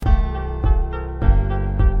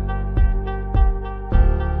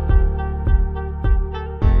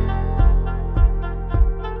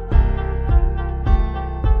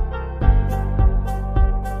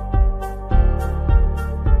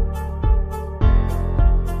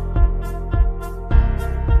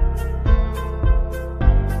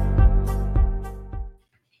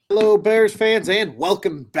Hello, Bears fans, and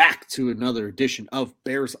welcome back to another edition of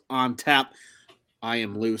Bears on Tap. I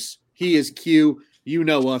am Luce. He is Q. You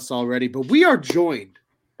know us already, but we are joined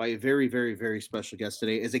by a very, very, very special guest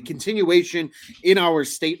today as a continuation in our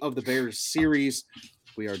State of the Bears series.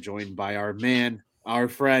 We are joined by our man, our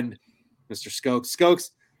friend, Mr. SKOKS. SKOKS,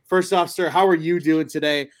 first off, sir, how are you doing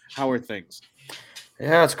today? How are things?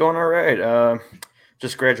 Yeah, it's going all right.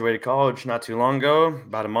 Just graduated college not too long ago,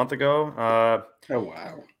 about a month ago. Oh,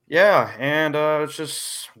 wow. Yeah, and it's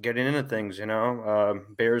just getting into things,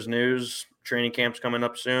 Bears news, training camp's coming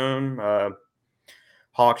up soon.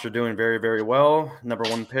 Hawks are doing very, very well, number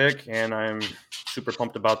one pick, and I'm super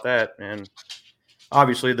pumped about that. And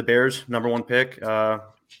obviously the Bears, number one pick,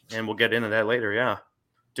 and we'll get into that later. Yeah,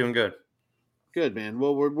 doing good. Good, man.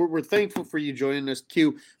 Well, we're thankful for you joining us,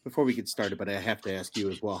 Q. Before we get started, but I have to ask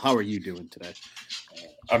you as well. How are you doing today?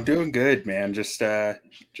 I'm doing good, man. Just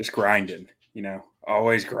grinding,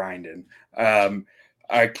 always grinding.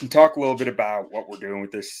 I can talk a little bit about what we're doing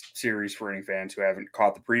with this series for any fans who haven't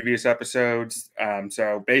caught the previous episodes.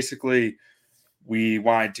 So basically, we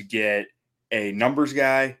wanted to get a numbers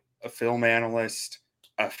guy, a film analyst,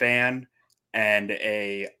 a fan, and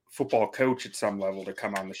a football coach at some level to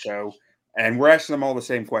come on the show. And we're asking them all the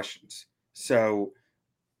same questions. So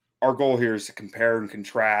our goal here is to compare and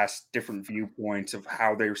contrast different viewpoints of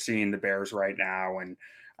how they're seeing the Bears right now. And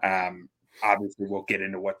obviously, we'll get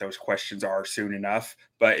into what those questions are soon enough.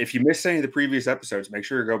 But if you missed any of the previous episodes, make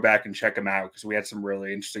sure to go back and check them out because we had some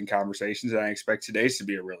really interesting conversations. And I expect today's to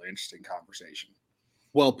be a really interesting conversation.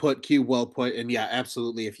 Well put, Q. Well put. And yeah,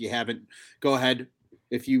 absolutely. If you haven't, go ahead.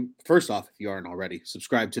 If you aren't already,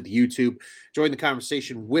 subscribe to the YouTube, join the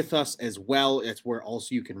conversation with us as well. It's where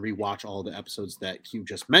also you can rewatch all the episodes that Q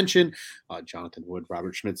just mentioned. Jonathan Wood,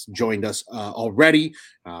 Robert Schmitz joined us already.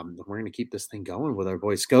 We're going to keep this thing going with our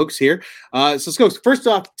boy SKOKS here. So SKOKS, first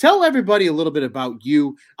off, tell everybody a little bit about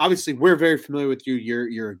you. Obviously, we're very familiar with you.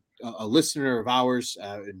 You're a listener of ours,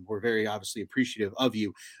 and we're very obviously appreciative of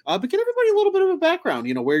you. But give everybody a little bit of a background,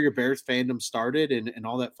 where your Bears fandom started and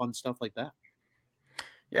all that fun stuff like that.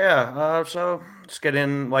 Yeah, so just get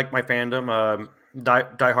in like my fandom.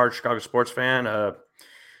 Die-hard Chicago sports fan.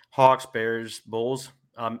 Hawks, Bears, Bulls.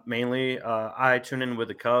 Mainly, I tune in with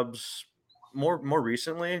the Cubs more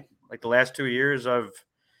recently. Like the last 2 years, I've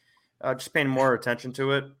just paying more attention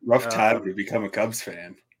to it. Rough time to become a Cubs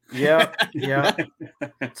fan. Yeah, yeah,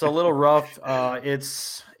 it's a little rough.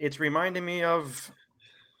 It's reminding me of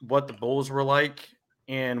what the Bulls were like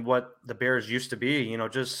and what the Bears used to be.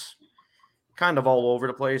 Just kind of all over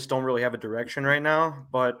the place. Don't really have a direction right now,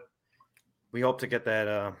 but we hope to get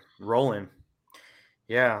that rolling.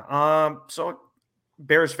 Yeah. So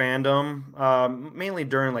Bears fandom, mainly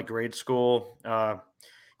during like grade school.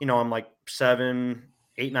 I'm like 7,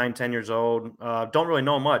 8, 9, 10 years old. Don't really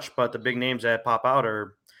know much, but the big names that pop out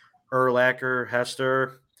are Urlacher,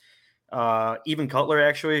 Hester, even Cutler.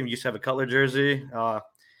 Actually, he used to have a Cutler jersey.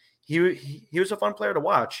 He was a fun player to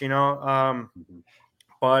watch,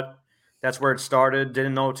 but that's where it started.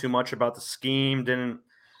 Didn't know too much about the scheme. Didn't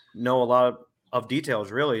know a lot of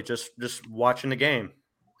details really. Just watching the game.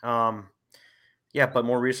 Yeah, but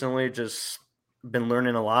more recently, just been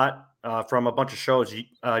learning a lot from a bunch of shows.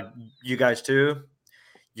 You guys too.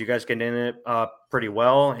 You guys get in it pretty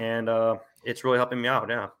well, and it's really helping me out.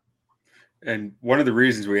 Yeah. And one of the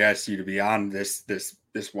reasons we asked you to be on this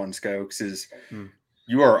one, SKOKS, is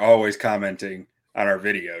you are always commenting on our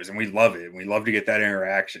videos, and we love it. We love to get that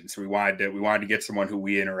interaction. So we wanted to get someone who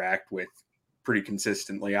we interact with pretty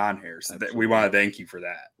consistently on here. So we want to thank you for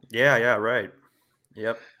that. Yeah, right.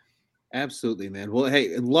 Yep. Absolutely, man. Well,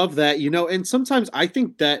 hey, love that. And sometimes I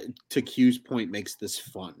think that to Q's point makes this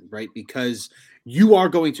fun, right? Because you are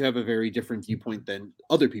going to have a very different viewpoint than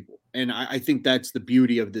other people. And I think that's the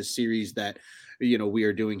beauty of this series that, we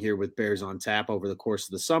are doing here with Bears on Tap over the course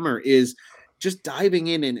of the summer is just diving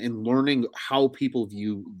in and learning how people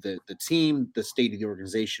view the team, the state of the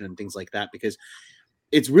organization, and things like that. Because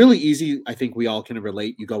it's really easy. I think we all can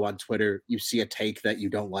relate. You go on Twitter, you see a take that you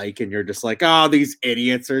don't like, and you're just like, oh, these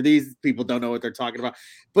idiots or these people don't know what they're talking about.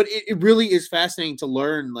 But it really is fascinating to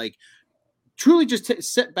learn, like, truly just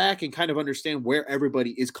sit back and kind of understand where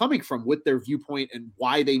everybody is coming from with their viewpoint and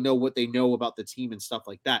why they know what they know about the team and stuff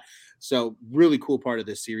like that. So really cool part of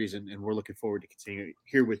this series, and we're looking forward to continuing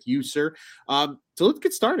here with you, sir. So let's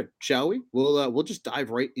get started, shall we? We'll just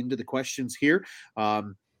dive right into the questions here.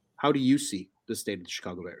 How do you see the state of the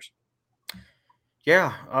Chicago Bears?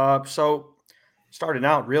 Yeah. So starting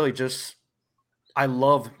out, really just I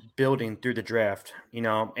love building through the draft,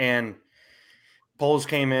 and polls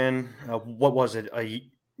came in. What was it? A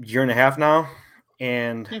year and a half now,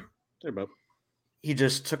 and Yeah, they're about. he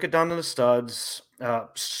just took it down to the studs,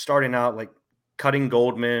 starting out like cutting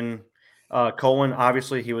Goldman. Cohen,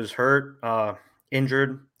 obviously, he was hurt,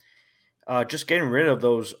 injured. Just getting rid of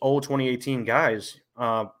those old 2018 guys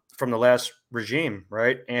from the last regime,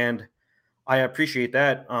 right? And I appreciate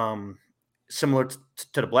that. Similar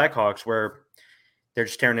to the Blackhawks, where they're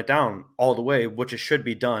just tearing it down all the way, which it should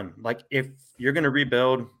be done. Like, if you're going to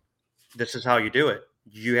rebuild, this is how you do it.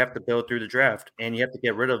 You have to build through the draft, and you have to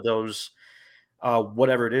get rid of those,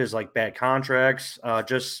 whatever it is, like bad contracts,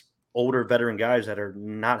 just older veteran guys that are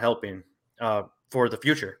not helping for the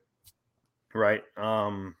future, right?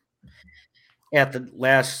 At the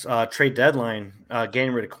last trade deadline,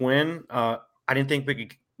 getting rid of Quinn, I didn't think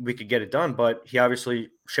we could get it done, but he obviously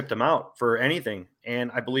shipped him out for anything, and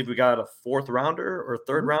I believe we got a fourth rounder or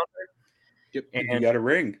third rounder. Yep. He And got a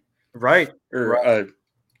ring, right, or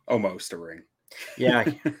almost a ring. yeah,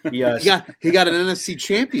 He got an NFC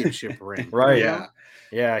championship ring. right,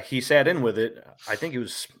 yeah, he sat in with it. I think he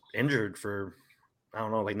was injured for, I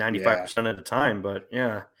don't know, like 95% of the time, but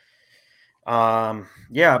yeah.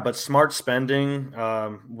 But smart spending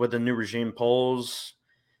with the new regime polls,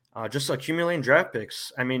 just accumulating draft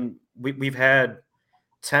picks. I mean, we've had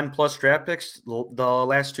 10 plus draft picks the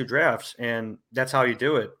last two drafts, and that's how you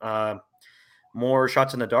do it. More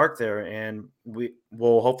shots in the dark there, and we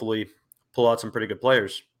will hopefully pull out some pretty good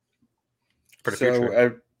players for the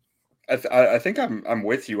future. I think I'm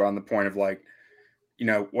with you on the point of, like,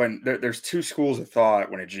 when there's two schools of thought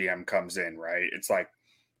when a GM comes in, right? It's like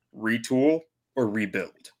retool or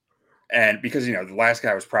rebuild. And because, the last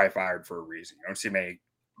guy was probably fired for a reason. You don't see many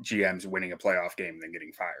GMs winning a playoff game and then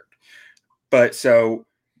getting fired. But so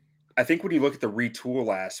I think when you look at the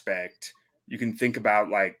retool aspect, you can think about,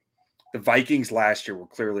 like, the Vikings last year were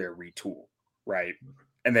clearly a retool, right?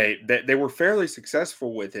 And they were fairly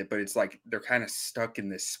successful with it, but it's like they're kind of stuck in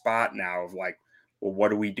this spot now of, like, well,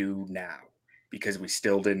 what do we do now? Because we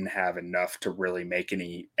still didn't have enough to really make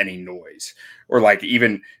any noise. Or, like,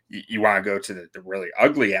 even you want to go to the really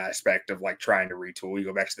ugly aspect of, like, trying to retool. You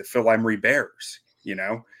go back to the Phil Emery Bears.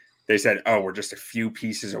 They said, oh, we're just a few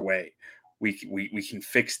pieces away. We can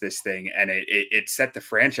fix this thing, and it set the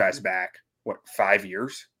franchise back 5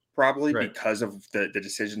 years probably, right, because of the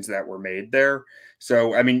decisions that were made there.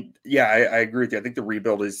 So I mean, yeah, I agree with you. I think the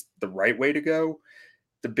rebuild is the right way to go.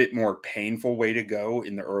 The bit more painful way to go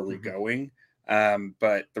in the early going.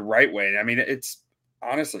 But the right way, I mean, it's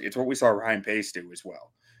honestly, it's what we saw Ryan Pace do as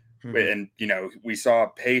well. And, we saw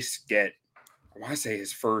Pace get, I want to say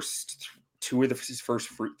his first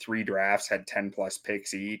three drafts had 10 plus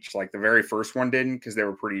picks each. Like, the very first one didn't, because they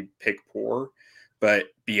were pretty pick poor. But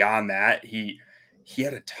beyond that, he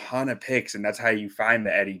had a ton of picks, and that's how you find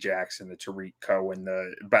the Eddie Jackson, the Tariq Cohen,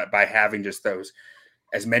 by having just those,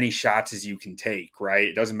 as many shots as you can take, right?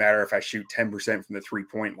 It doesn't matter if I shoot 10% from the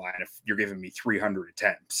 3-point line, if you're giving me 300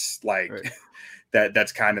 attempts, like, right,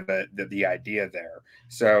 that's kind of the idea there.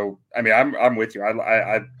 So, I mean, I'm with you.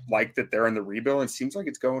 I like that they're in the rebuild. It seems like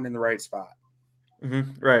it's going in the right spot.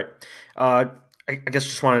 Mm-hmm. Right. I guess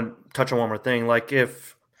just want to touch on one more thing. Like,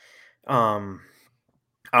 if,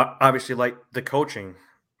 obviously, like the coaching,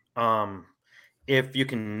 if you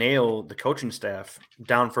can nail the coaching staff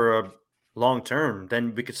down for a long term,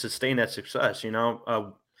 then we could sustain that success,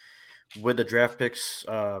 with the draft picks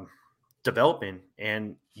developing,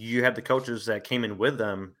 and you have the coaches that came in with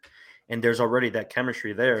them, and there's already that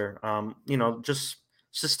chemistry there. Just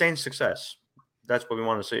sustain success. That's what we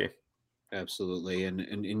want to see. Absolutely.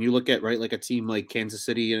 And you look at, right, like a team like Kansas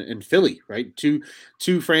City and Philly, right?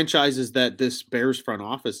 Two franchises that this Bears front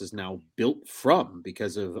office is now built from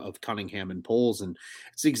because of Cunningham and Poles. And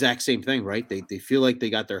it's the exact same thing, right? They feel like they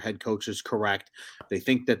got their head coaches correct. They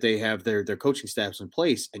think that they have their coaching staffs in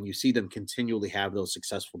place, and you see them continually have those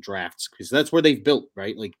successful drafts, because that's where they've built,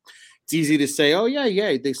 right? Like, it's easy to say, oh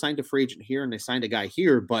yeah, they signed a free agent here and they signed a guy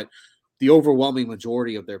here, but the overwhelming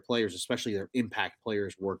majority of their players, especially their impact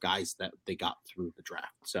players, were guys that they got through the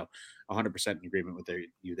draft. So 100% in agreement with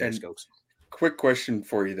you there, SKOKS. Quick question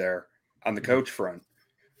for you there on the coach front.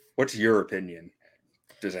 What's your opinion?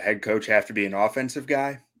 Does a head coach have to be an offensive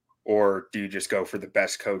guy, or do you just go for the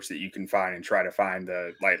best coach that you can find and try to find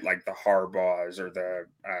the like the Harbaughs or the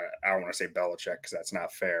I don't want to say Belichick because that's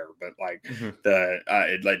not fair, but like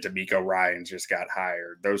like D'Amico Ryans just got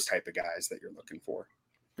hired, those type of guys that you're looking for?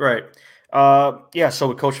 Right. So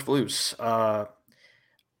with Coach Flus,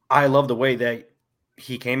 I love the way that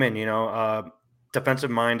he came in, defensive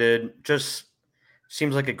minded, just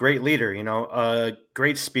seems like a great leader, a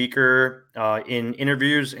great speaker in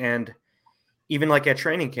interviews, and even like at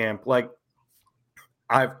training camp. Like,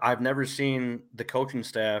 I've never seen the coaching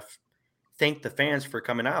staff thank the fans for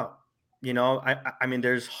coming out. I mean,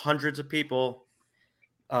 there's hundreds of people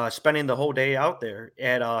spending the whole day out there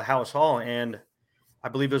at House Hall, and I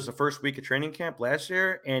believe it was the first week of training camp last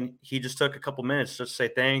year, and he just took a couple minutes just to say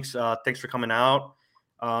thanks. Thanks for coming out.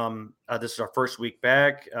 This is our first week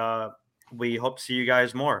back. We hope to see you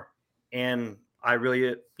guys more, and I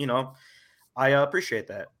really, I appreciate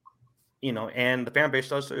that, and the fan base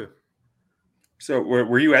does too. So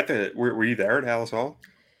were you at were you there at Hallis Hall?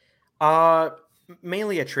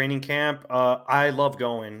 Mainly at training camp. I love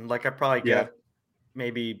going. Like I probably Yeah. get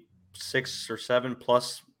maybe 6 or 7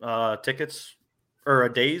 plus tickets or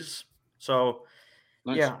a days. So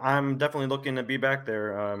Nice. yeah, I'm definitely looking to be back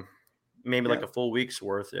there. Maybe like Yeah. a full week's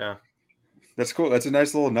worth. Yeah. That's cool. That's a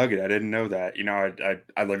nice little nugget. I didn't know that.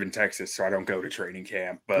 I live in Texas, so I don't go to training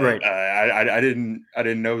camp. But Right. I didn't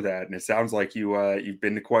know that. And it sounds like you've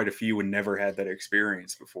been to quite a few and never had that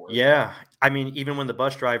experience before. Yeah. I mean, even when the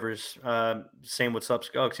bus drivers, same with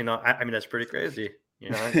SKOKS, I mean, that's pretty crazy.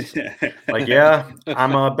 It's like, yeah,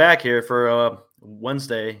 I'm back here for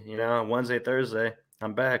Wednesday, Wednesday, Thursday.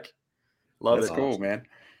 I'm back. Love That's it. cool, man.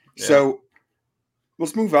 Yeah. So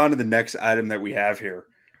let's move on to the next item that we have here.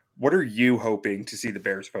 What are you hoping to see the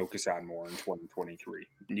Bears focus on more in 2023?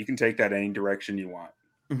 And you can take that any direction you want.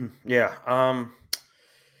 Mhm. Yeah.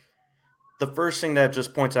 The first thing that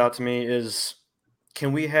just points out to me is,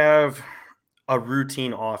 can we have a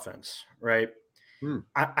routine offense, right?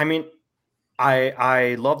 I mean,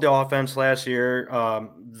 I love the offense last year.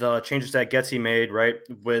 The changes that Getsy made, right,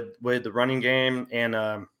 with the running game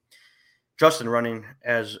and Justin running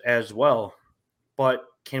as well. But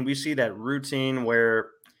can we see that routine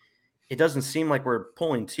where it doesn't seem like we're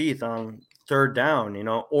pulling teeth on third down,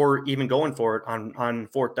 or even going for it on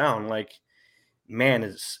fourth down? Like, man,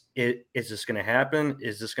 is this going to happen?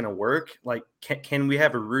 Is this going to work? Like, can we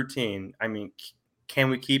have a routine? I mean, can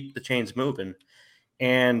we keep the chains moving?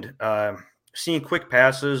 And seeing quick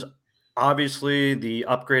passes, obviously the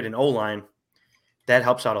upgrade in O-line, that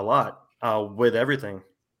helps out a lot with everything.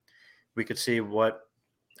 We could see what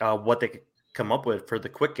they could come up with for the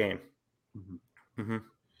quick game. Mm-hmm. Mm-hmm.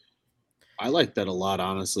 I like that a lot,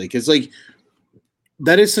 honestly, because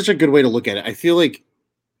that is such a good way to look at it. I feel like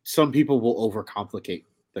some people will overcomplicate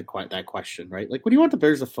that question, right? Like, what do you want the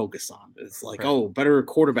Bears to focus on? It's like, Right. oh, better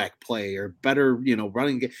quarterback play or better,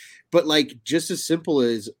 running game. But like, just as simple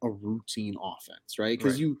as a routine offense, right?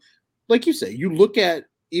 Because Right. like you say, you look at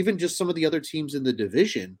even just some of the other teams in the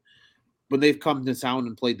division when they've come to town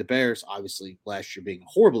and played the Bears, obviously last year being a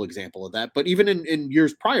horrible example of that, but even in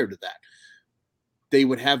years prior to that, they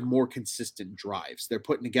would have more consistent drives. They're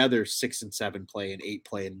putting together 6 and 7 play and 8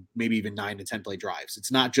 play and maybe even 9 and 10 play drives.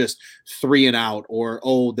 It's not just 3 and out or,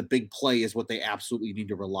 the big play is what they absolutely need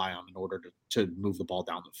to rely on in order to move the ball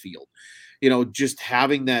down the field. Just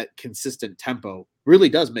having that consistent tempo really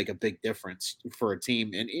does make a big difference for a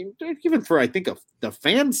team and even for, I think, the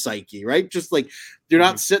fan psyche, right? Just like you're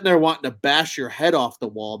not sitting there wanting to bash your head off the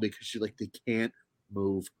wall because you're like, they can't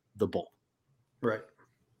move the ball. Right.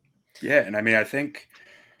 Yeah, and I mean, I think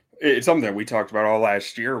it's something that we talked about all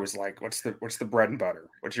last year was like, what's the bread and butter?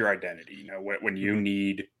 What's your identity? When you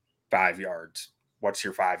need 5 yards, what's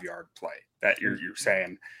your 5-yard play that you're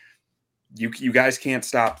saying you guys can't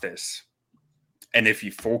stop this, and if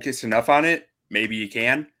you focus enough on it, maybe you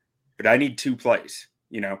can. But I need 2 plays.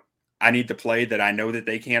 I need the play that I know that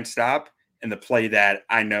they can't stop, and the play that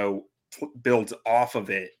I know builds off of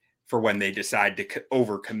it for when they decide to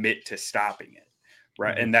overcommit to stopping it.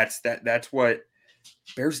 Right. Mm-hmm. And that's what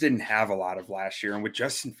Bears didn't have a lot of last year. And with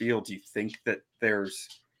Justin Fields, you think that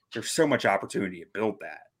there's so much opportunity to build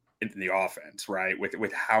that into the offense, right?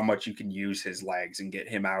 With how much you can use his legs and get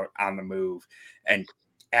him out on the move, and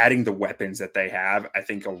adding the weapons that they have, I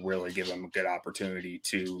think will really give them a good opportunity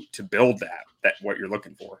to build that what you're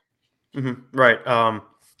looking for. Mm-hmm. Right.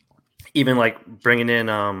 Even like bringing in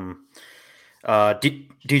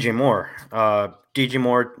DJ Moore. DJ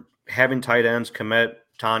Moore having tight ends, Komet,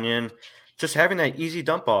 Tanyan, just having that easy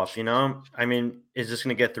dump off, I mean, is this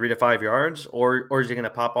going to get 3 to 5 yards or is it going to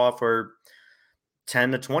pop off for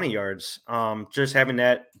 10 to 20 yards? Just having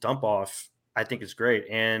that dump off, I think is great.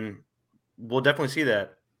 And we'll definitely see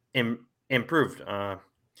that improved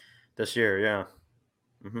this year. Yeah.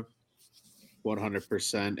 Mm-hmm.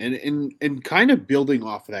 100%. And kind of building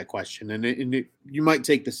off of that question, and you might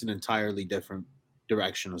take this an entirely different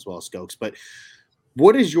direction as well, SKOKS, but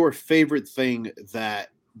what is your favorite thing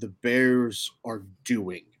that the Bears are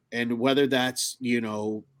doing? And whether that's,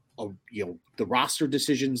 the roster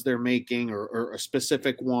decisions they're making or a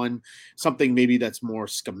specific one, something maybe that's more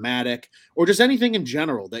schematic, or just anything in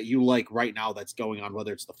general that you like right now that's going on,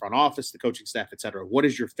 whether it's the front office, the coaching staff, et cetera. What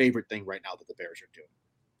is your favorite thing right now that the Bears are doing?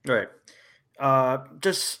 Right.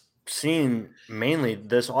 Just seeing mainly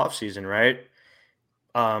this offseason, right?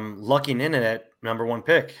 Lucking in at number one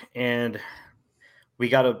pick, and we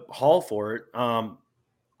got a haul for it.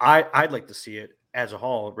 I'd like to see it as a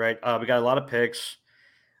haul, right? We got a lot of picks,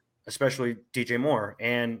 especially DJ Moore,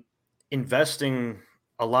 and investing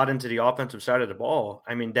a lot into the offensive side of the ball.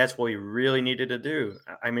 I mean, that's what we really needed to do.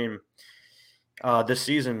 I mean, this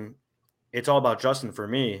season, it's all about Justin for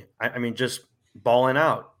me. I mean, just balling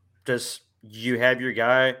out. Just you have your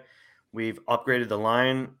guy. We've upgraded the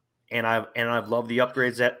line, and I've loved the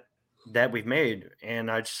upgrades that we've made,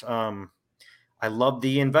 and I love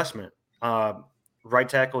the investment. Right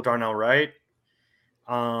tackle Darnell Wright.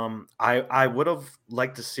 I would have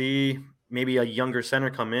liked to see maybe a younger center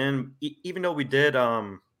come in, even though we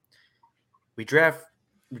draft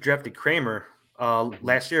we drafted Kramer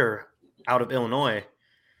last year out of Illinois.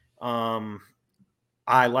 Um,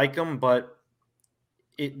 I like him, but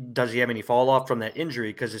does he have any fall off from that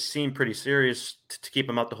injury? Because it seemed pretty serious to keep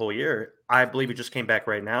him out the whole year. I believe he just came back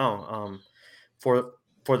right now for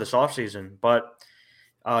this offseason. But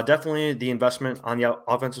definitely the investment on the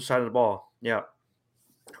offensive side of the ball. Yeah,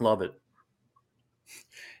 love it.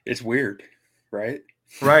 It's weird, right?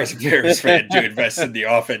 Right. As a Bears fan to invest in the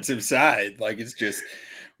offensive side. Like, it's just,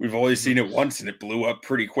 we've only seen it once and it blew up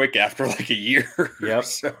pretty quick after like a year. Yep.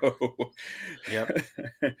 So, Yep.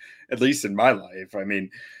 at least in my life. I mean,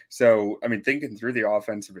 thinking through the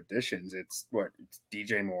offensive additions, it's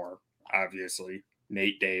DJ Moore, obviously,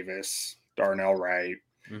 Nate Davis, Darnell Wright,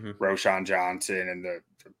 Roshan Johnson, and the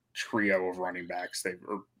trio of running backs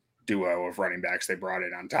or duo of running backs they brought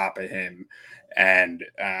in on top of him. And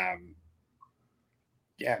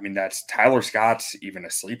yeah, I mean, that's Tyler Scott's even a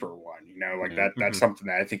sleeper one, that's something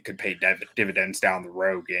that I think could pay dividends down the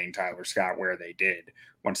road, getting Tyler Scott where they did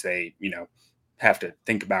once they, have to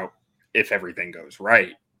think about if everything goes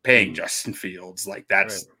right, paying Justin Fields. Like,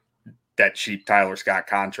 that's right. That cheap Tyler Scott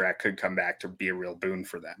contract could come back to be a real boon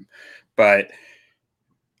for them. But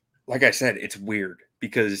like I said, it's weird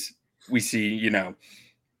because we see, the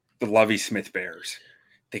Lovie Smith Bears.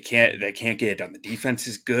 They can't get it done. The defense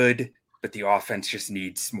is good, but the offense just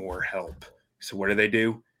needs more help. So what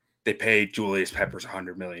do? They pay Julius Peppers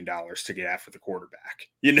 $100 million to get after the quarterback,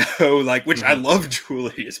 which I love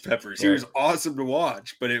Julius Peppers. He was awesome to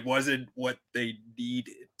watch, but it wasn't what they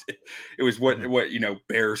needed. It was what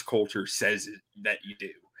Bears culture says that you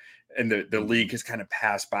do. And the league has kind of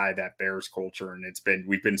passed by that Bears culture, and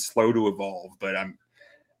we've been slow to evolve, but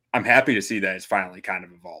I'm happy to see that it's finally kind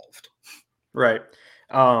of evolved. Right.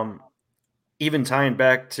 Even tying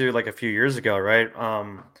back to like a few years ago, right?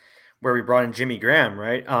 Where we brought in Jimmy Graham,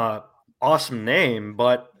 right? Awesome name,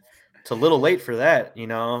 but it's a little late for that,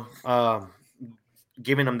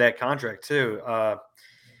 giving him that contract too.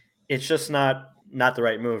 It's just not the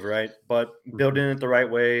right move, right? But building it the right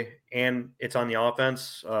way, and it's on the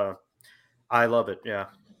offense. I love it. Yeah.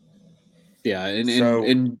 Yeah.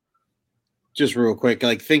 And just real quick,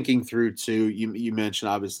 like thinking through too, you mentioned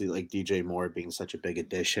obviously like DJ Moore being such a big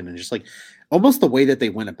addition, and just like almost the way that they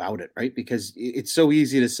went about it, right? Because it's so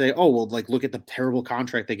easy to say, oh well, like look at the terrible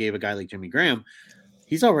contract they gave a guy like Jimmy Graham.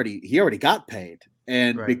 He already got paid,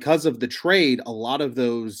 and because of the trade, a lot of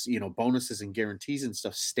those bonuses and guarantees and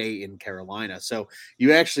stuff stay in Carolina. So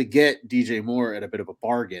you actually get DJ Moore at a bit of a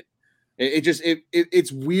bargain.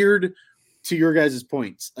 It's weird. To your guys'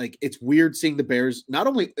 points, like it's weird seeing the Bears not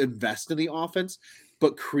only invest in the offense,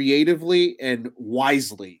 but creatively and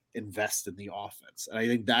wisely invest in the offense. And I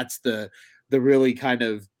think that's the really kind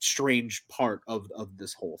of strange part of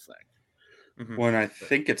this whole thing. Well, and I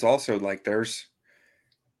think it's also like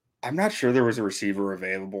I'm not sure there was a receiver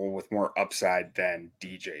available with more upside than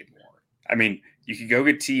DJ Moore. I mean, you could go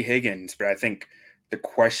get T. Higgins, but I think the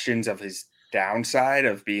questions of his downside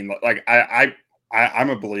of being like I'm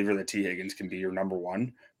a believer that T. Higgins can be your number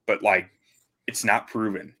one, but like it's not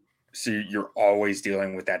proven. So you're always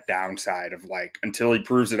dealing with that downside of like until he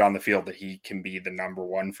proves it on the field that he can be the number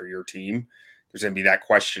one for your team, there's going to be that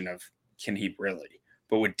question of can he really?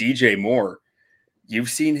 But with DJ Moore, you've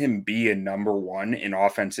seen him be a number one in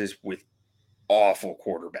offenses with awful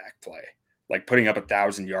quarterback play, like putting up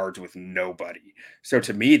 1,000 yards with nobody. So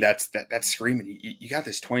to me, that's screaming. You got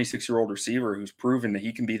this 26-year-old receiver who's proven that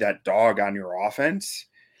he can be that dog on your offense,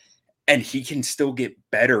 and he can still get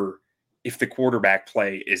better if the quarterback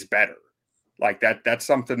play is better. Like that's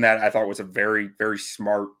something that I thought was a very, very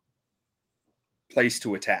smart place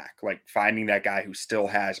to attack, like finding that guy who still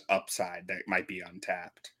has upside that might be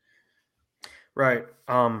untapped. Right.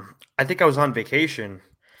 I think I was on vacation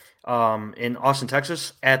in Austin,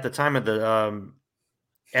 Texas at the time of the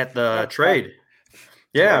trade.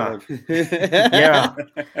 Yeah. Yeah.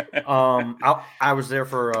 I was there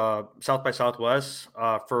for South by Southwest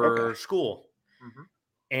for school,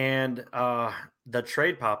 and the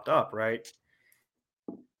trade popped up, right?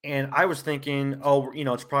 And I was thinking, oh,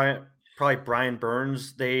 it's probably Brian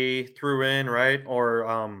Burns they threw in, right?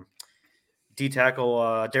 Or D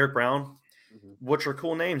tackle Derek Brown, which are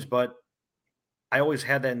cool names, but I always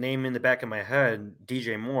had that name in the back of my head,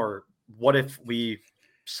 DJ Moore. What if we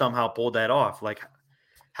somehow pulled that off? Like,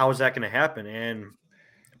 how is that going to happen? And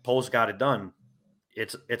Poles got it done.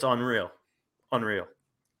 It's unreal, unreal.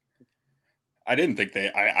 I didn't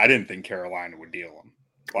think Carolina would deal him.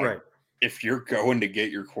 Like, right. If you're going to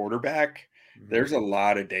get your quarterback, there's a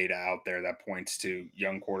lot of data out there that points to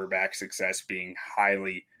young quarterback success being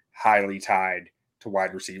highly, highly tied to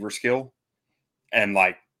wide receiver skill. And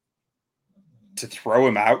like, to throw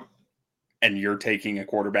him out and you're taking a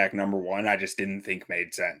quarterback number one, I just didn't think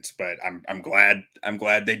made sense. But I'm glad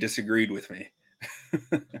they disagreed with me.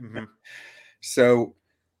 So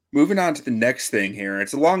moving on to the next thing here,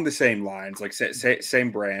 it's along the same lines, like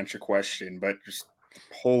same branch of question, but just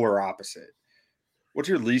polar opposite. What's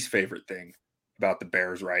your least favorite thing about the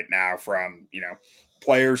Bears right now, from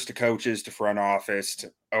players to coaches to front office to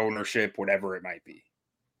ownership, whatever it might be?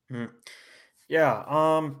 Yeah,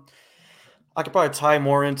 I could probably tie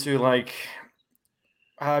more into like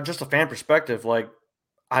just a fan perspective. Like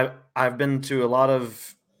I've been to a lot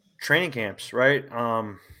of training camps, right?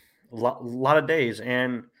 Lot of days,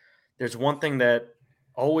 and there's one thing that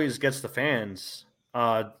always gets the fans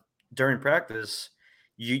during practice.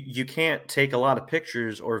 You can't take a lot of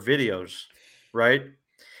pictures or videos, right?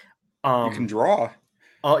 You can draw.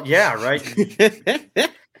 Oh yeah, right. You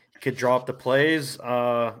could draw up the plays,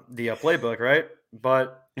 the playbook, right?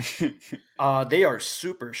 But they are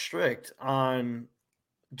super strict on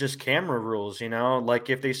just camera rules.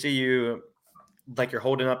 Like if they see you, like you're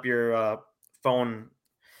holding up your phone,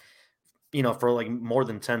 for like more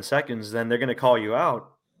than 10 seconds, then they're going to call you out.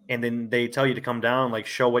 And then they tell you to come down, like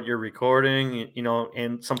show what you're recording,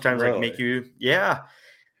 and sometimes like make you,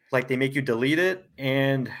 like they make you delete it.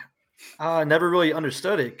 And I never really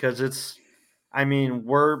understood it because we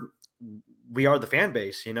are the fan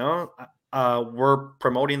base, we're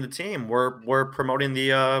promoting the team. We're promoting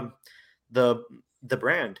the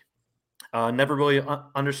brand. Never really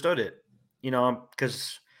understood it,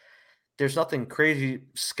 because there's nothing crazy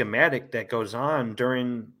schematic that goes on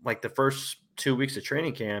during like the first 2 weeks of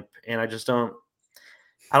training camp, and I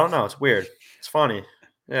don't know. It's weird. It's funny.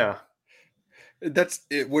 Yeah. That's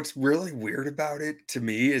it. What's really weird about it to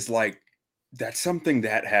me is like that's something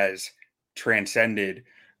that has transcended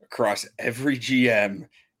across every GM,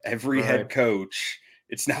 every head coach.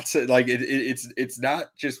 It's not so like it's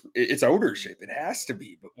not just it's ownership. It has to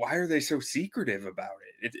be, but why are they so secretive about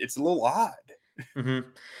it? It's a little odd.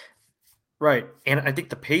 Right, and I think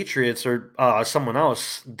the Patriots or someone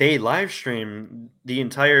else, they live stream the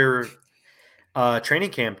entire training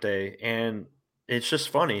camp day, and it's just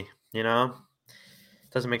funny,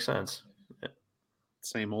 Doesn't make sense.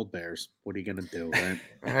 Same old Bears. What are you gonna do, right?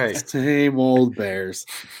 Right. Same old Bears.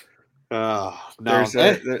 No.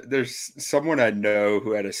 There's someone I know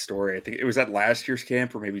who had a story. I think it was at last year's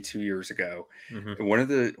camp or maybe 2 years ago. And one of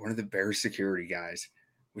the Bears security guys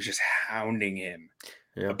was just hounding him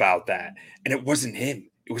about that, and it wasn't him.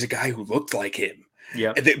 It was a guy who looked like him.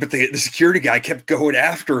 Yeah. But the security guy kept going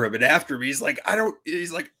after him and after him. He's like,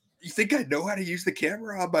 He's like, you think I know how to use the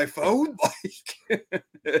camera on my phone? Like,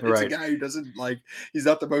 it's a guy who doesn't he's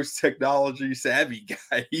not the most technology savvy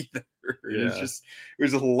guy either. It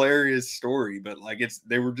was a hilarious story, but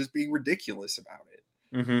they were just being ridiculous about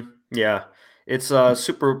it. Yeah, it's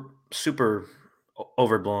super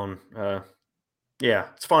overblown. Yeah,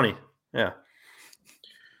 it's funny. Yeah.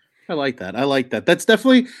 I like that. That's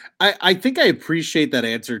definitely, I think I appreciate that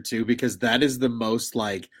answer too, because that is the most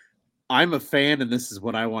like, I'm a fan and this is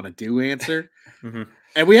what I want to do answer.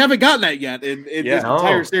 And we haven't gotten that yet in this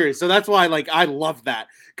entire series. So that's why I love that.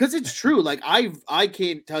 Because it's true. Like I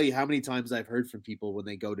can't tell you how many times I've heard from people when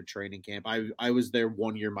they go to training camp. I was there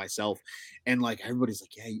 1 year myself, and everybody's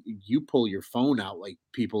like, yeah, you pull your phone out, like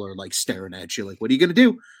people are staring at you, like, what are you gonna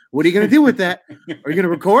do? What are you gonna do with that? Are you gonna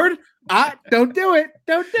record? Don't do it.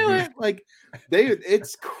 Don't do it.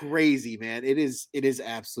 It's crazy, man. It is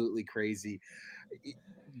absolutely crazy.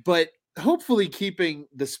 But hopefully keeping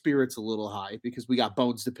the spirits a little high, because we got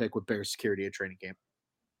bones to pick with Bear security at training camp.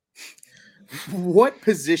 What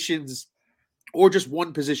positions, or just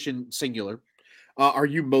one position singular, are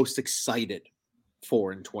you most excited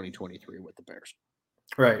for in 2023 with the Bears?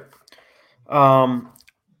 Right.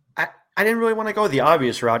 I didn't really want to go the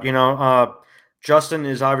obvious route, Justin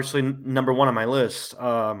is obviously number one on my list.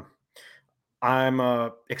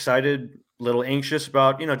 I'm excited, a little anxious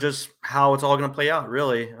about just how it's all going to play out.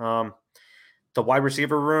 Really, the wide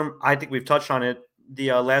receiver room. I think we've touched on it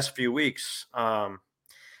the last few weeks.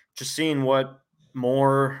 Just seeing what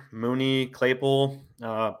Moore, Mooney, Claypool,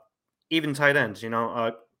 even tight ends.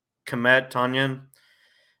 Komet, Tunyon,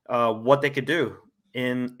 what they could do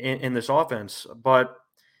in this offense. But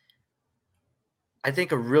I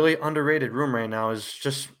think a really underrated room right now is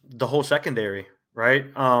just the whole secondary,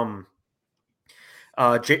 right?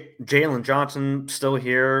 Jalen Johnson still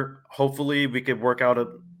here. Hopefully, we could work out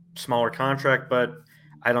a smaller contract, but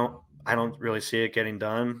I don't really see it getting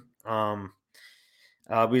done.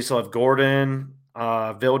 We still have Gordon,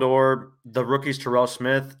 Vildor, the rookies, Terrell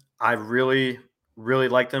Smith. I really, really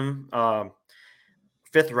like them.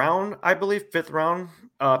 Fifth round, I believe,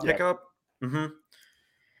 pickup. Mm-hmm.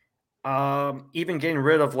 Even getting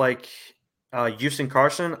rid of Houston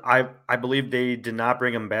Carson, I believe they did not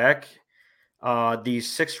bring him back. The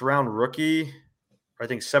sixth round rookie, I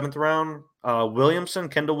think seventh round,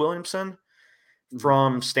 Kendall Williamson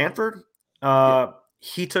from Stanford.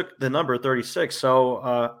 He took the number 36.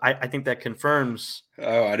 So I think that confirms.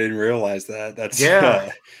 Oh, I didn't realize that. That's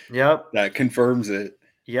yep. That confirms it.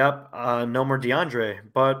 Yep. No more DeAndre,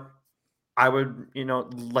 but I would,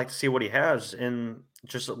 like to see what he has in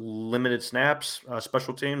just limited snaps,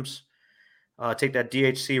 special teams, take that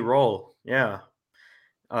DHC role. Yeah.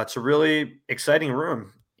 It's a really exciting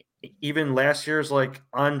room. Even last year's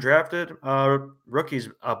undrafted rookies,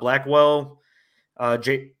 Blackwell,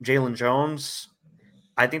 Jalen Jones.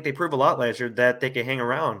 I think they proved a lot last year that they can hang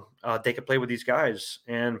around. They can play with these guys.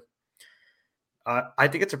 And I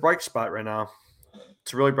think it's a bright spot right now.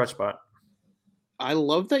 It's a really bright spot. I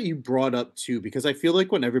love that you brought up too, because I feel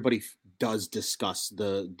like when everybody does discuss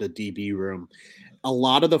the DB room, a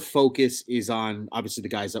lot of the focus is on obviously the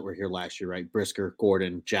guys that were here last year, right? Brisker,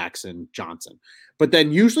 Gordon, Jackson, Johnson. But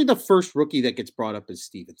then usually the first rookie that gets brought up is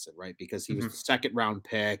Stevenson, right? Because he was the second round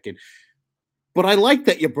pick. But I like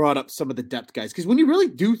that you brought up some of the depth guys, because when you really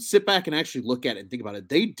do sit back and actually look at it and think about it,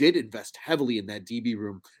 they did invest heavily in that DB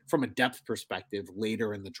room from a depth perspective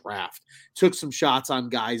later in the draft. Took some shots on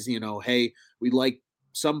guys, hey, we like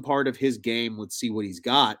some part of his game. Let's see what he's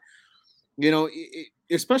got.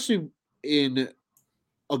 Especially in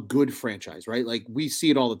a good franchise, right? Like we see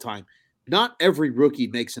it all the time. Not every rookie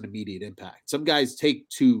makes an immediate impact. Some guys take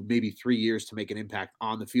 2, maybe 3 years to make an impact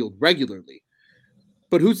on the field regularly.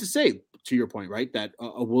 But who's to say, to your point, right, that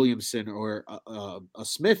a Williamson or a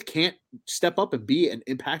Smith can't step up and be an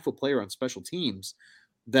impactful player on special teams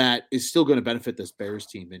that is still going to benefit this Bears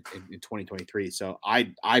team in 2023. So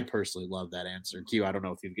I personally love that answer. Q, I don't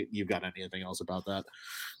know if you've got anything else about that.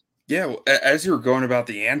 Yeah, well, as you were going about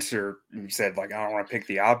the answer, you said, I don't want to pick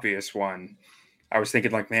the obvious one. I was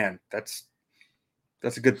thinking, man, that's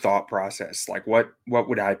a good thought process. What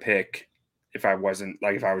would I pick if I wasn't,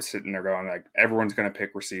 if I was sitting there going, everyone's going to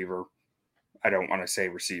pick receiver. I don't want to say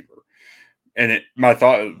receiver. And my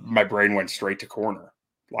brain went straight to corner.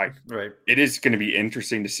 Right. It is going to be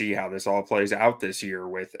interesting to see how this all plays out this year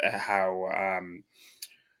with how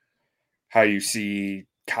you see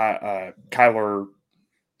Kyler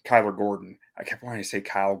Gordon. I kept wanting to say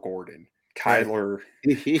Kyle Gordon. Kyler.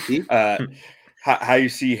 How you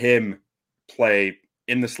see him play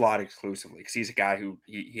in the slot exclusively, because he's a guy who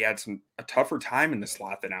he had a tougher time in the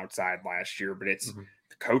slot than outside last year, but it's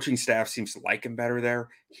the coaching staff seems to like him better there.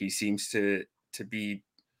 He seems to be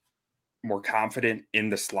more confident in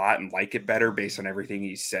the slot and like it better based on everything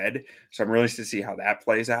he said. So I'm really interested to see how that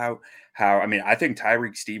plays out. I think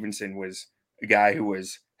Tyreek Stevenson was a guy who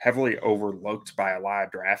was heavily overlooked by a lot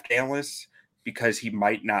of draft analysts because he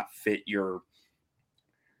might not fit your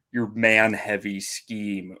man heavy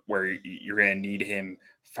scheme where you're going to need him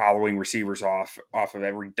following receivers off of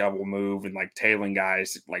every double move and tailing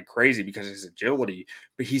guys like crazy because of his agility,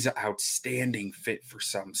 but he's an outstanding fit for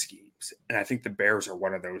some schemes. And I think the Bears are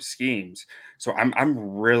one of those schemes. So I'm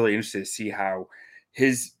really interested to see how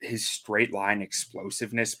his straight line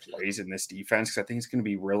explosiveness plays in this defense, because I think it's going to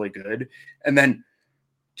be really good. And then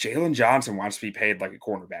Jalen Johnson wants to be paid like a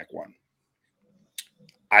cornerback one.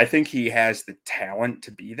 I think he has the talent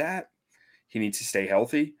to be that. He needs to stay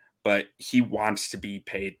healthy, but he wants to be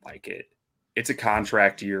paid like it. It's a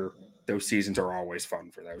contract year. Those seasons are always fun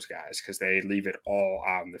for those guys because they leave it all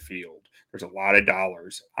on the field. There's a lot of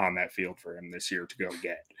dollars on that field for him this year to go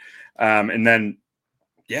get. And then,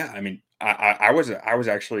 yeah, I was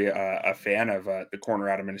actually a fan of the corner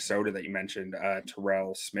out of Minnesota that you mentioned,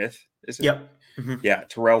 Terrell Smith. Is it? Yep. Yeah,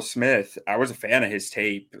 Terrell Smith. I was a fan of his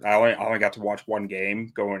tape. I only got to watch one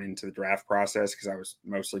game going into the draft process because I was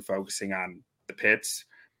mostly focusing on the pits,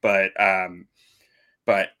 but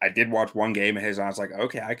I did watch one game of his, and I was like,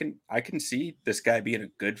 okay, I can see this guy being a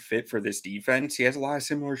good fit for this defense. He has a lot of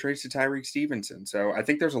similar traits to Tyreek Stevenson, so I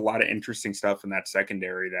think there's a lot of interesting stuff in that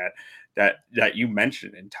secondary that you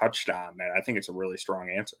mentioned and touched on. That I think it's a really strong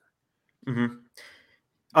answer.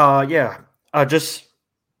 Mm-hmm. Yeah. Just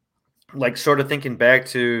like sort of thinking back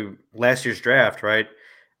to last year's draft, right?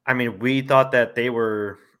 I mean, we thought that they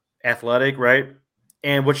were athletic, right?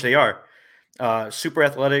 And which they are, super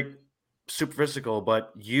athletic, super physical.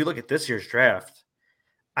 But you look at this year's draft.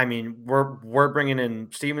 I mean, we're bringing in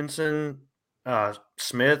Stevenson,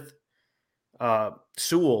 Smith,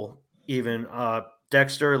 Sewell, even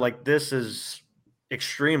Dexter. Like this is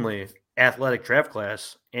extremely athletic draft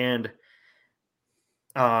class, and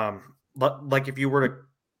like if you were to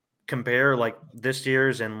compare like this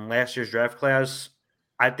year's and last year's draft class,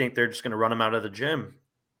 I think they're just going to run them out of the gym.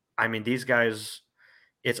 I mean, these guys,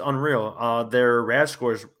 it's unreal. Their RAS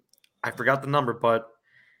scores, I forgot the number, but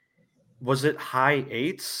was it high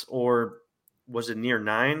eights or was it near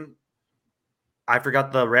nine? I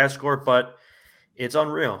forgot the RAS score, but it's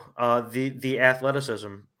unreal. The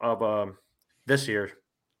athleticism of this year.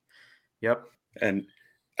 Yep. And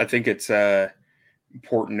I think it's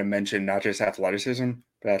important to mention not just athleticism,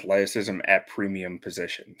 but athleticism at premium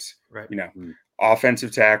positions. Right.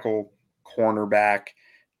 Offensive tackle, cornerback,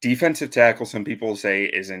 defensive tackle. Some people say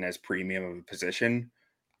isn't as premium of a position.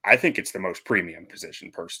 I think it's the most premium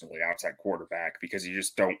position personally outside quarterback because you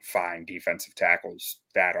just don't find defensive tackles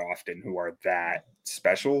that often who are that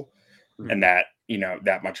special and that,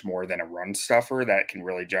 that much more than a run stuffer that can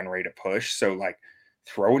really generate a push. So like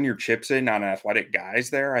throwing your chips in on athletic guys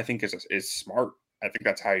there, I think is smart. I think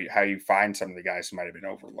that's how you find some of the guys who might have been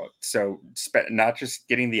overlooked. So not just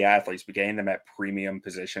getting the athletes, but getting them at premium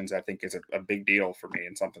positions, I think is a big deal for me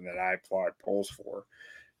and something that I applaud polls for.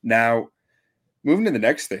 Now, moving to the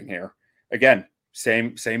next thing here, again,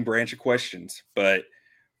 same branch of questions, but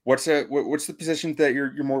what's the position that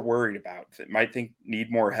you're more worried about that might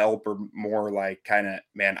need more help or more like kind of,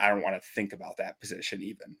 man, I don't want to think about that position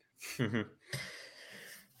even.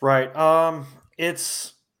 Right.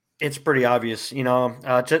 It's pretty obvious,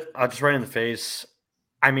 just right in the face.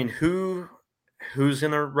 I mean, who's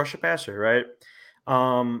gonna rush a passer, right?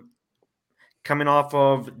 Um, Coming off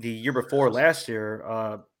of the year before last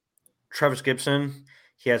year, Travis Gibson,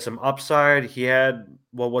 he had some upside. He had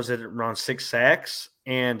what was it, around 6 sacks,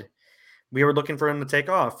 and we were looking for him to take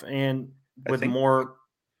off. And with more,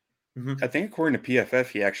 I think according to PFF,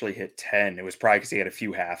 he actually hit 10. It was probably because he had a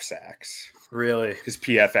few half sacks. Really, because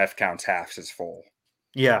PFF counts halves as full.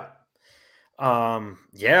 Yeah.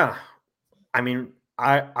 Yeah. I mean,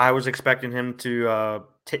 I was expecting him to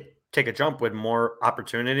take a jump with more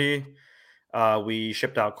opportunity. We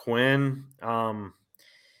shipped out Quinn.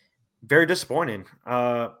 Very disappointing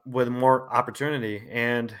with more opportunity.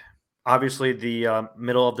 And obviously, the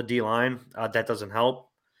middle of the D line, that doesn't help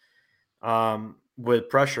with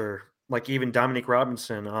pressure. Like even Dominique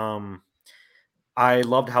Robinson, I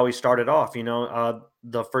loved how he started off,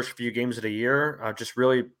 the first few games of the year, just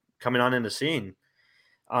really coming on in the scene.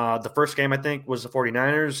 The first game, I think, was the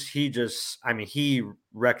 49ers. He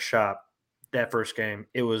wrecked shop that first game.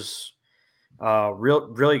 It was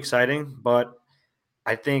really exciting, but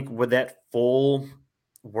I think with that full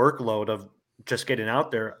workload of just getting out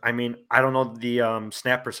there, I mean, I don't know the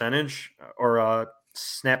snap percentage or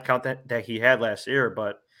snap count that he had last year,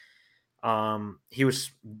 but he was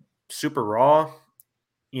super raw,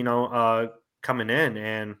 coming in,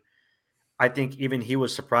 and I think even he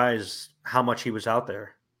was surprised how much he was out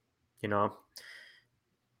there, you know.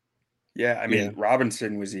 Yeah, I mean,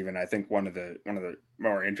 Robinson was even, I think, one of the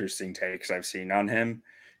more interesting takes I've seen on him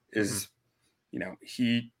is,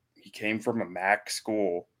 he came from a MAC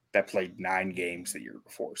school that played 9 games the year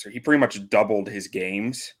before. So he pretty much doubled his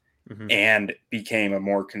games and became a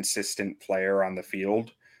more consistent player on the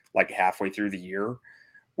field like halfway through the year.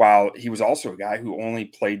 While he was also a guy who only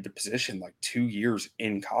played the position like 2 years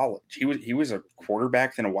in college. He was a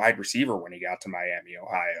quarterback then a wide receiver when he got to Miami,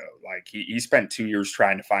 Ohio. Like he spent 2 years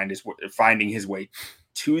trying to finding his way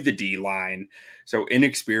to the D line. So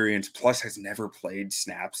inexperienced, plus has never played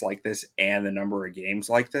snaps like this and the number of games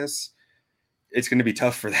like this. It's going to be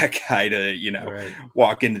tough for that guy to,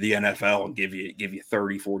 walk into the NFL and give you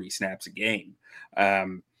 30, 40 snaps a game.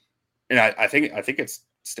 And I think it's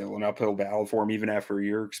still an uphill battle for him even after a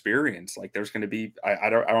year experience. Like there's going to be, I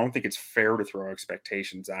don't think it's fair to throw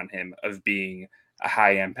expectations on him of being a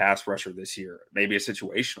high end pass rusher this year. Maybe a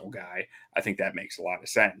situational guy. I think that makes a lot of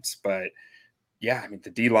sense. But yeah, I mean, the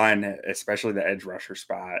D line, especially the edge rusher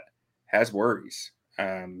spot, has worries.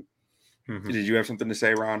 Did you have something to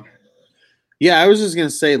say, Ron? Yeah, I was just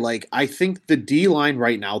gonna say, like, I think the D line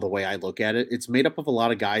right now, the way I look at it, it's made up of a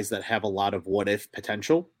lot of guys that have a lot of what if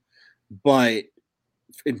potential. But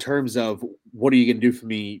in terms of what are you gonna do for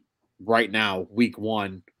me right now, week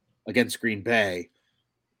one against Green Bay,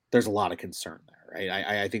 there's a lot of concern there, right?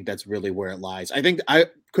 I think that's really where it lies. I think I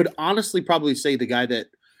could honestly probably say the guy that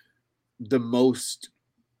the most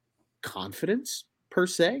confidence per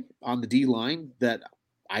se on the D line that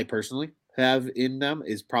I personally have in them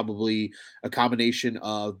is probably a combination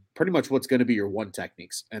of pretty much what's going to be your one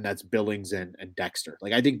techniques, and that's Billings and Dexter.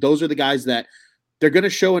 Like I think those are the guys that they're going to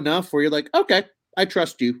show enough where you're like, okay, I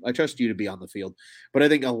trust you. I trust you to be on the field. But I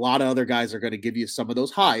think a lot of other guys are going to give you some of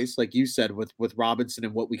those highs, like you said with Robinson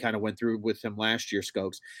and what we kind of went through with him last year,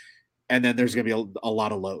 Skokes. And then there's going to be a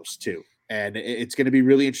lot of lows too. And it's going to be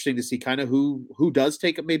really interesting to see kind of who does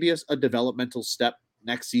take maybe a developmental step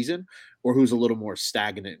next season, or who's a little more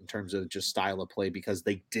stagnant in terms of just style of play because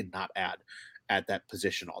they did not add at that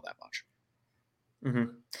position all that much. Mm-hmm.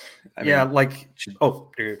 I Yeah, mean, like I was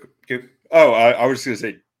going to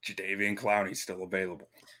say Jadeveon Clowney's still available,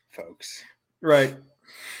 folks. right.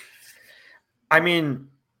 I mean,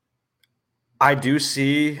 I do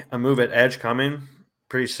see a move at edge coming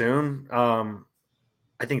pretty soon.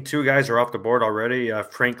 I think two guys are off the board already.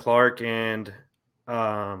 Frank Clark and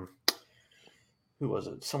who was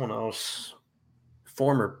it? Someone else.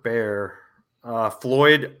 Former Bear.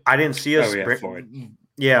 Floyd. I didn't see us. Floyd.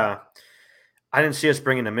 Yeah, I didn't see us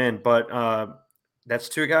bringing him in, but that's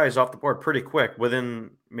two guys off the board pretty quick,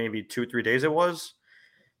 within maybe 2-3 days it was.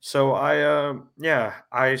 So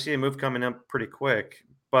I see a move coming up pretty quick.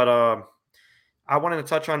 But I wanted to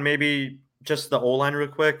touch on maybe just the O line real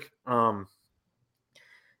quick.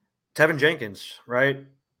 Tevin Jenkins, right?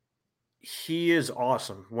 He is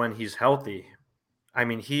awesome when he's healthy. I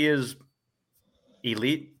mean, he is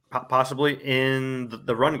elite, possibly in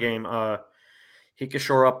the run game. He could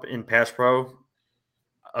shore up in pass pro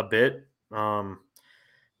a bit,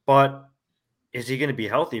 but is he going to be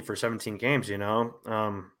healthy for 17 games?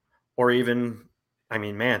 Or even, I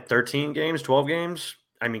mean, man, 13 games, 12 games.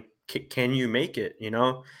 I mean, can you make it? And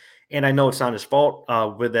I know it's not his fault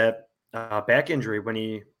with that back injury when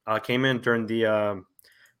he came in during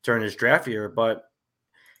his draft year, but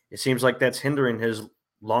it seems like that's hindering his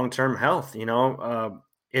long-term health.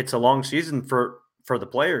 It's a long season for the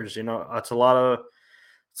players. It's a lot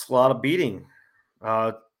of beating,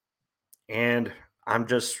 and I'm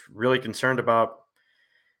just really concerned about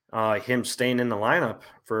him staying in the lineup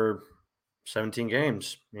for 17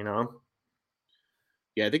 games. Yeah,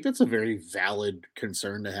 I think that's a very valid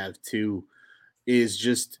concern to have too. Is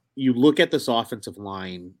just you look at this offensive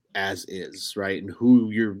line as is, right? And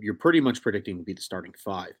who you're pretty much predicting to be the starting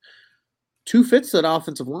five. Two fits that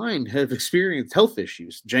offensive line have experienced health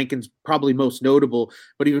issues. Jenkins probably most notable,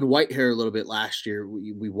 but even Whitehair a little bit last year.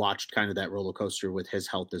 We watched kind of that roller coaster with his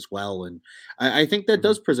health as well, and I think that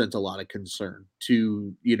does present a lot of concern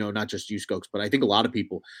to not just you, Skokes, but I think a lot of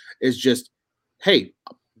people is just, hey,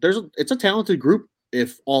 it's a talented group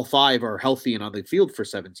if all five are healthy and on the field for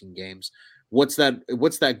 17 games. What's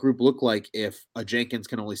that group look like if a Jenkins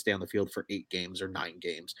can only stay on the field for 8 games or 9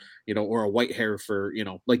 games, or a Whitehair for,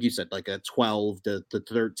 like you said, like a 12 to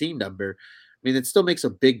 13 number? I mean, it still makes a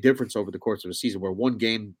big difference over the course of a season where one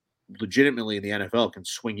game legitimately in the NFL can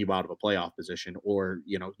swing you out of a playoff position, or,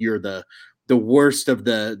 you're the worst of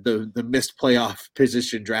the missed playoff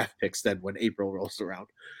position draft picks then when April rolls around.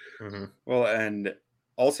 Mm-hmm. Well, and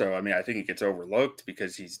also, I mean, I think it gets overlooked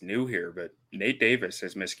because he's new here, but Nate Davis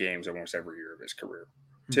has missed games almost every year of his career,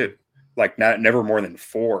 too. Mm-hmm. Like, never more than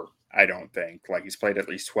 4, I don't think. Like, he's played at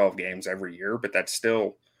least 12 games every year, but that's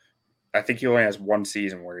still, I think he only has one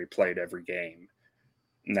season where he played every game.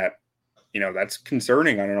 And that's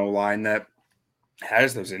concerning on an O-line that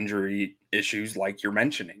has those injury issues like you're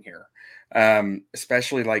mentioning here.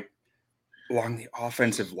 Especially, like, along the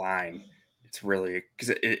offensive line. It's really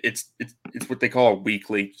because it's what they call a weak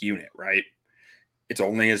link unit, right? It's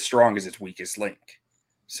only as strong as its weakest link.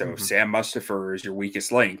 So if Sam Mustipher is your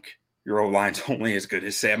weakest link, your O line's only as good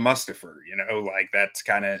as Sam Mustipher. Like that's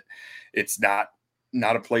kind of it's not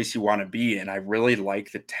a place you want to be in. I really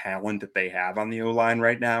like the talent that they have on the O line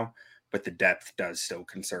right now, but the depth does still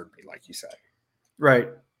concern me, like you said. Right,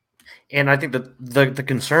 and I think that the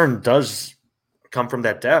concern does come from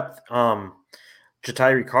that depth.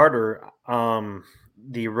 Ja'Tyre Carter,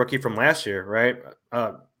 the rookie from last year, right?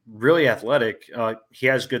 Really athletic. He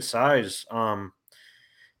has good size,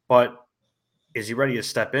 but is he ready to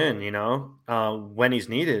step in? When he's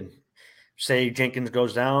needed. Say Jenkins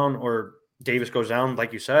goes down or Davis goes down,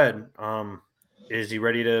 like you said. Is he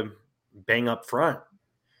ready to bang up front?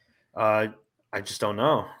 I just don't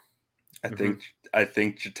know. I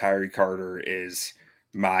think Ja'Tyre Carter is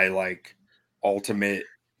my like ultimate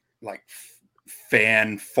like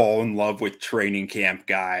fan fall in love with training camp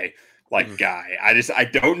guy guy. I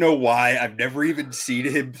don't know why. I've never even seen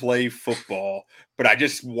him play football, but I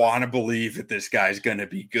just want to believe that this guy's gonna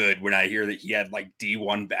be good when I hear that he had like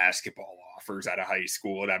D1 basketball offers out of high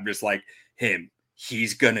school, and I'm just like,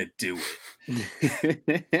 he's gonna do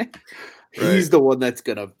it. He's the one that's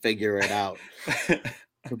gonna figure it out.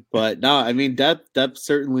 But no, I mean that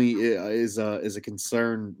certainly is a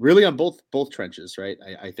concern, really, on both trenches, right?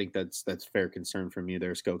 I think that's fair concern from you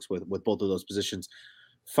there, Skokes, with both of those positions.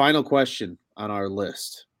 Final question on our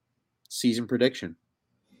list: season prediction.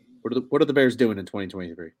 What are the Bears doing in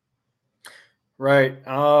 2023? Right.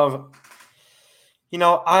 I've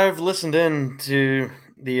listened in to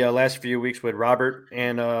the last few weeks with Robert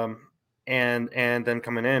and then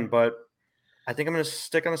coming in, but I think I'm going to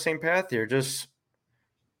stick on the same path here.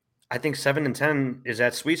 I think 7-10 is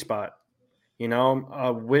that sweet spot.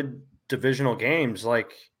 With divisional games,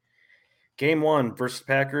 like Game 1 versus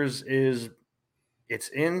Packers it's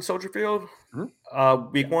in Soldier Field.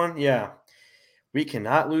 Week 1, yeah. We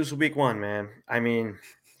cannot lose week 1, man. I mean,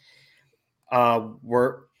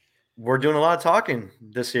 we're doing a lot of talking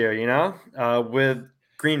this year, with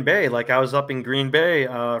Green Bay. Like I was up in Green Bay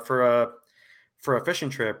for a fishing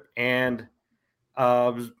trip, and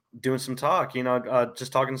was doing some talk,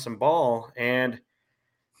 just talking some ball, and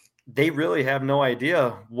they really have no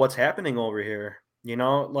idea what's happening over here.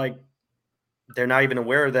 Like they're not even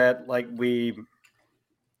aware that like we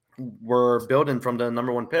were building from the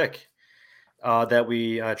number 1 pick that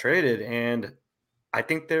we traded, and I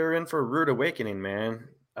think they're in for a rude awakening, man.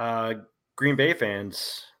 Green Bay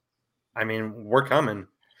fans, I mean, we're coming.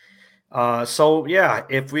 So yeah,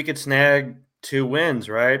 if we could snag 2 wins,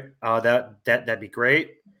 right? That'd be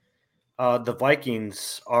great. The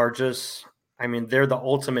Vikings are just, I mean, they're the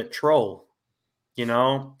ultimate troll.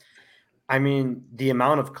 I mean, the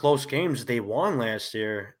amount of close games they won last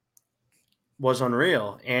year was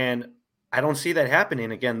unreal, and I don't see that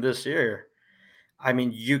happening again this year. I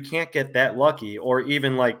mean, you can't get that lucky, or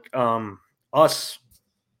even like us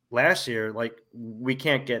last year, like we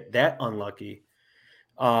can't get that unlucky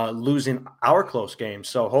losing our close game.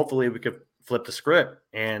 So hopefully we could flip the script,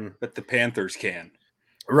 but the Panthers can.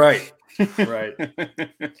 Right.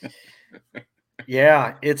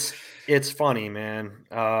 Yeah, it's funny, man.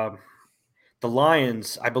 The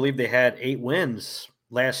Lions, I believe they had 8 wins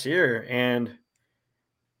last year, and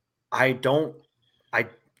I don't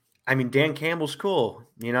I mean, Dan Campbell's cool,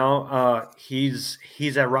 he's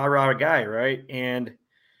a rah-rah guy, right? And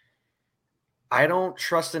I don't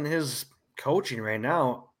trust in his coaching right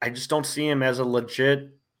now. I just don't see him as a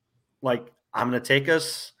legit, like, I'm going to take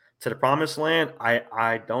us to the promised land.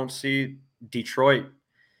 I don't see Detroit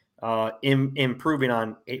improving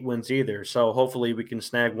on 8 wins either. So hopefully we can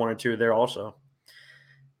snag 1 or 2 there also.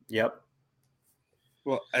 Yep.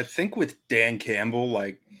 Well, I think with Dan Campbell,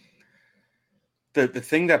 like, the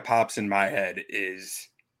thing that pops in my head is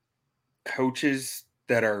coaches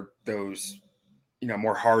that are those,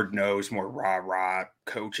 more hard-nosed, more rah-rah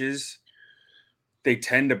coaches, they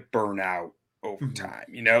tend to burn out over time.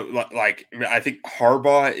 Like I think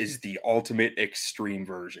Harbaugh is the ultimate extreme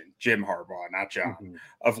version. Jim Harbaugh, not John,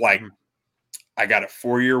 of like, I got a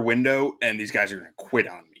 4-year window and these guys are going to quit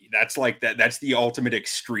on me. That's like that. That's the ultimate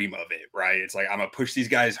extreme of it, right? It's like, I'm going to push these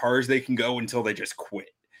guys as hard as they can go until they just quit.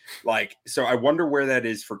 Like, so I wonder where that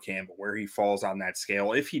is for Campbell, where he falls on that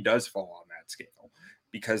scale, if he does fall on that scale,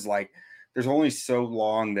 because like there's only so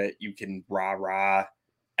long that you can rah-rah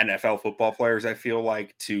NFL football players, I feel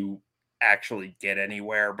like, to actually get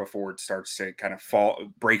anywhere before it starts to kind of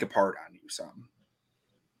break apart on you some.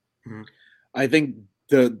 I think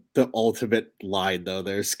the ultimate line though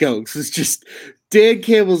there, Skokes, is just Dan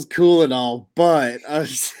Campbell's cool and all, but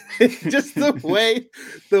just the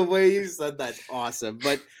way you said that's awesome.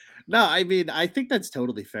 But no, I mean, I think that's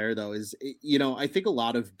totally fair though. I think a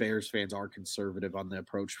lot of Bears fans are conservative on the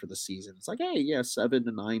approach for the season. It's like, hey, yeah, 7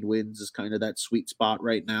 to 9 wins is kind of that sweet spot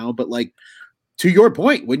right now. But like, to your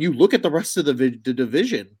point, when you look at the rest of the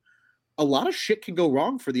division, a lot of shit can go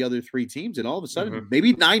wrong for the other 3 teams, and all of a sudden,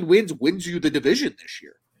 maybe 9 wins you the division this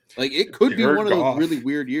year. Like, it could be one of those really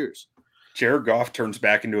weird years. Jared Goff turns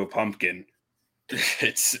back into a pumpkin.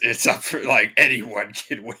 It's up for, like, anyone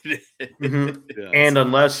can win it. Yes. And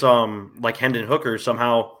unless like Hendon Hooker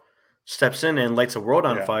somehow steps in and lights the world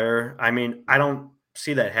on fire, I mean, I don't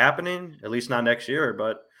see that happening, at least not next year.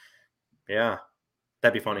 But yeah,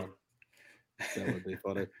 that'd be funny. That would be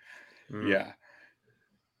funny. Yeah.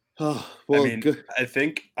 Oh, well, I mean, I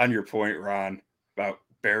think on your point, Ron, about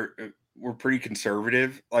we're pretty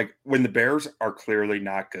conservative. Like when the Bears are clearly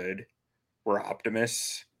not good, we're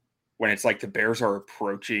optimists. When it's like the Bears are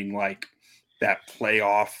approaching like that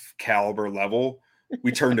playoff caliber level,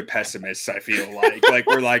 we turn to pessimists. I feel like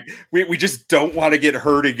we're like we just don't want to get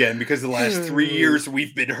hurt again because the last 3 years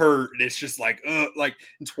we've been hurt, and it's just like in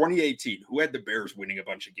 2018, who had the Bears winning a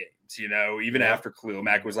bunch of games? You know, even after Khalil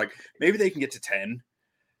Mack was like, maybe they can get to 10.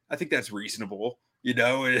 I think that's reasonable. You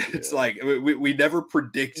know, it's like we never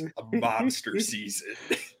predict a monster season.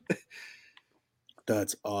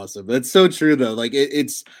 That's awesome. That's so true, though. Like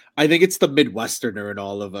I think it's the Midwesterner in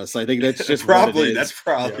all of us. I think that's just probably that's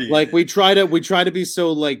probably like we try to be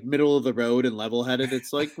so like middle of the road and level headed.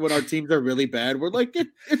 It's like when our teams are really bad, we're like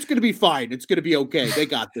it's gonna be fine. It's gonna be okay. They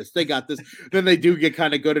got this. They got this. Then they do get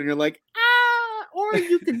kind of good, and you're like or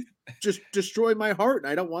you can just destroy my heart.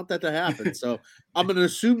 And I don't want that to happen. So I'm gonna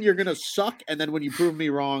assume you're gonna suck, and then when you prove me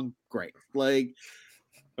wrong, great. Like.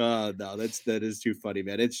 No, that is too funny,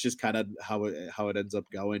 man. It's just kind of how it ends up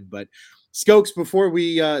going. But SKOKS, before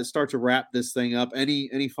we start to wrap this thing up,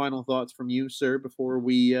 any final thoughts from you, sir, before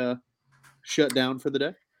we shut down for the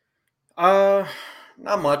day?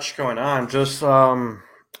 Not much going on. Just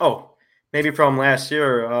maybe from last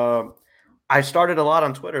year. I started a lot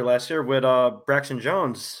on Twitter last year with Braxton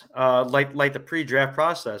Jones, like the pre-draft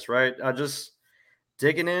process, right? Just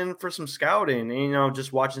digging in for some scouting, and,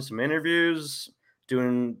 just watching some interviews,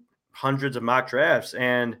 doing hundreds of mock drafts,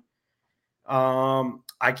 and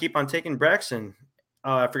I keep on taking Braxton.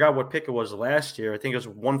 I forgot what pick it was last year. I think it was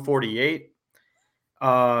 148.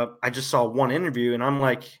 I just saw one interview, and I'm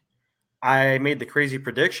like, I made the crazy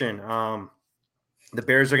prediction. The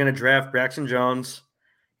Bears are going to draft Braxton Jones,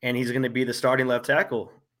 and he's going to be the starting left tackle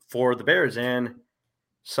for the Bears. And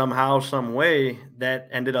somehow, some way, that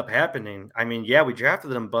ended up happening. I mean, yeah, we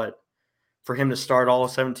drafted him, but for him to start all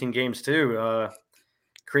 17 games too,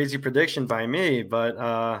 crazy prediction by me. But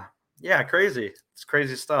yeah, crazy. It's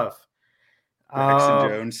crazy stuff. Braxton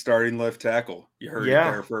Jones starting left tackle. You heard it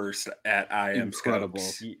there first at I am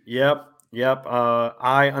SKOKS. Yep.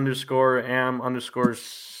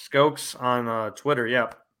 I_am_SKOKS on Twitter.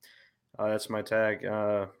 Yep. That's my tag.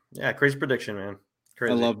 Yeah, crazy prediction, man.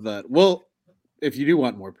 Crazy. I love that. Well, if you do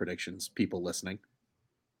want more predictions, people listening,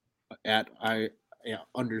 at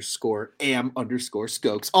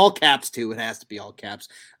 _am_SKOKS, all caps too. It has to be all caps.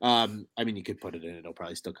 I mean, you could put it in; it'll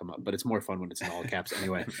probably still come up, but it's more fun when it's in all caps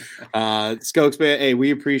anyway. SKOKS, man, hey,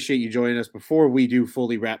 we appreciate you joining us. Before we do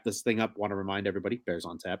fully wrap this thing up, want to remind everybody: Bears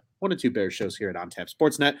on Tap, 1 or 2 Bears shows here at On Tap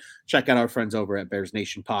Sportsnet. Check out our friends over at Bears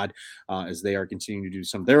Nation Pod as they are continuing to do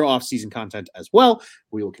some of their off-season content as well.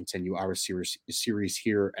 We will continue our series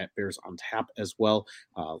here at Bears on Tap as well.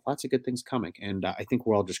 Lots of good things coming, and I think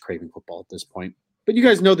we're all just craving football at this point. But you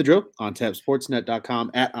guys know the drill.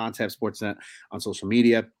 OnTapSportsNet.com, at OnTapSportsNet on social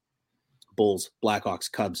media. Bulls,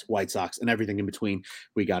 Blackhawks, Cubs, White Sox, and everything in between.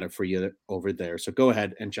 We got it for you over there. So go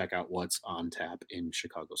ahead and check out what's on tap in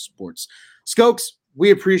Chicago sports. SKOKS,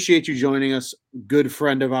 we appreciate you joining us. Good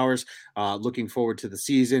friend of ours. Looking forward to the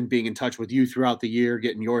season, being in touch with you throughout the year,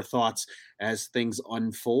 getting your thoughts as things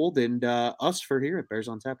unfold. And us for here at Bears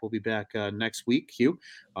on Tap, we'll be back next week. Hugh,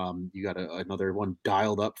 you got another one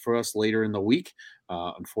dialed up for us later in the week.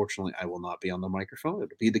 Unfortunately, I will not be on the microphone.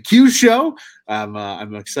 It'll be the Q show.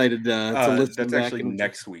 I'm excited to listen. That's back actually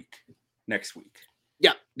next week.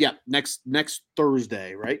 Yeah. Next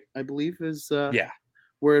Thursday, right? I believe is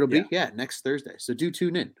where it'll be. Yeah, next Thursday. So do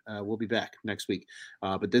tune in. We'll be back next week.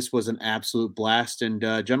 But this was an absolute blast. And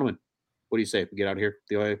gentlemen, what do you say if we get out here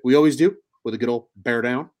the way we always do with a good old bear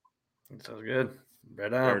down? Sounds good. Bear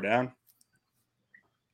down. Bear down.